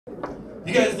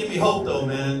You guys give me hope, though,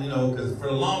 man, you know, because for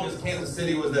the longest, Kansas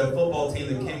City was that football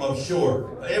team that came up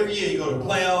short. Every year you go to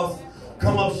playoffs,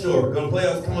 come up short. Go to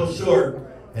playoffs, come up short.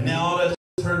 And now all that shit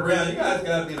turned around. You guys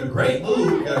got to be in a great mood.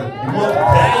 You got to be more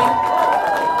packed.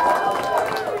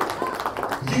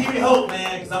 You give me hope,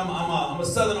 man, because I'm a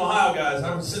Southern Ohio guy. I'm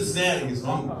from Cincinnati, so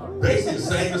I'm basically the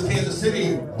same as Kansas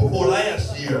City before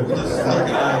last year. We're just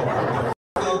looking like,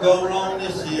 what's going to go wrong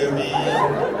this year,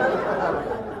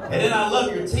 man? And then I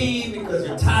love your team because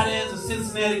your tight end's a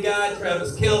Cincinnati guy,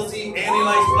 Travis Kelce, and he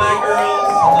likes black girls.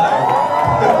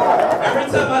 Like,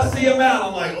 every time I see him out,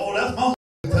 I'm like, oh, that's my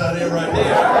tight end right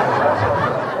there.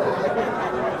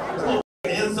 There's no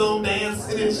end zone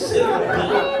dancing and shit.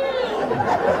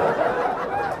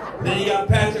 Then you got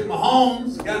Patrick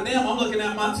Mahomes. Goddamn, I'm looking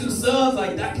at my two sons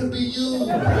like, that could be you.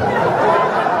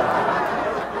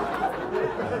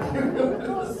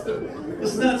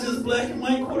 It's not just black and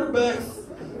white quarterbacks.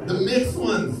 The mixed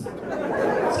ones.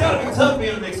 It's gotta be tough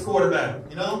being a mixed quarterback,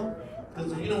 you know?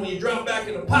 Because, you know, when you drop back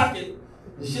in the pocket,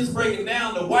 the shit's breaking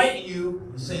down, the white in you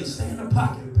is saying, stay in the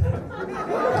pocket, Pat.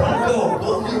 Don't go.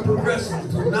 Go through your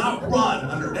progressions. Do not run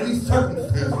under any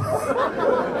circumstances.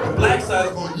 The black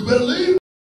side's going, you better leave.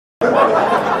 They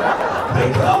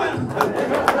coming.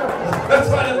 That's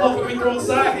why that motherfucker be throwing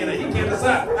side in it. He can't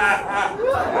decide.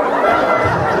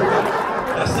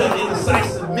 That's that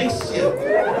indecisive mixed shit.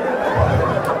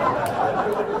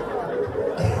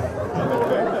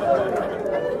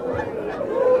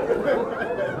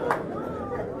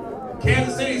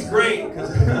 Kansas City's great because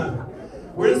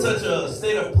we're in such a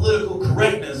state of political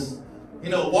correctness. You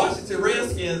know, Washington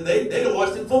Redskins, they the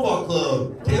Washington Football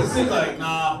Club. Kansas City's like,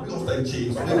 nah, we're going to stay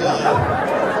Chiefs. We're good.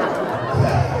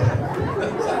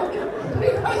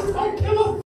 You guys don't kill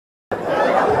them.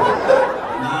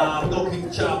 Nah, we're going to keep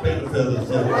the chop and the feathers.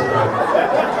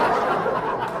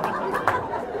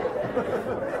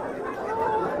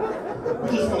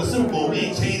 We just won the Super Bowl. We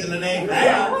ain't changing the name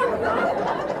now.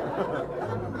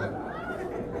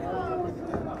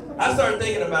 I started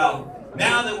thinking about,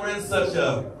 now that we're in such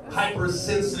a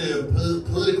hypersensitive,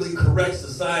 politically correct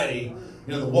society,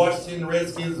 you know, the Washington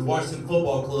Redskins, the Washington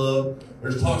Football Club,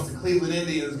 there's talks the Cleveland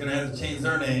Indians going to have to change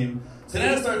their name. So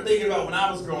then I started thinking about when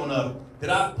I was growing up, did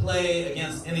I play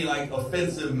against any, like,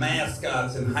 offensive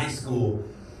mascots in high school?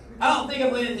 I don't think I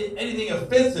played anything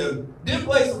offensive. Did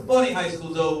play some funny high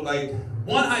schools, though. Like,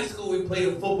 one high school we played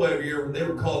in football every year, they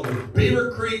were called the Beaver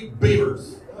Creek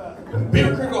Beavers in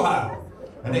Beaver Creek, Ohio.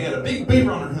 And they had a big beaver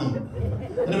on their helmet.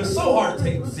 And it was so hard to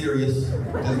take them serious,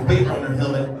 this beaver on their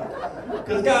helmet.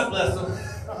 Because God bless them,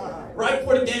 right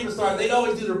before the game would start, they'd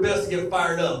always do their best to get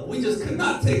fired up. We just could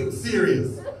not take them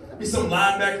serious. Be some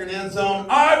linebacker in the end zone.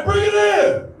 All right, bring it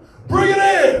in. Bring it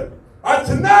in. All right,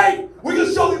 tonight, we're going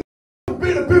to show them what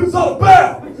being a beaver's all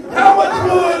about. How much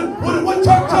wood with a one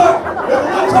tuck tuck and a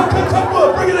one tuck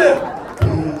wood. Bring it in.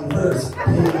 Beavers,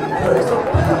 beavers,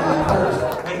 beavers.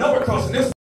 Ain't nobody crossing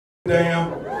this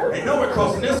damn. Ain't nobody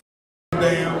crossing this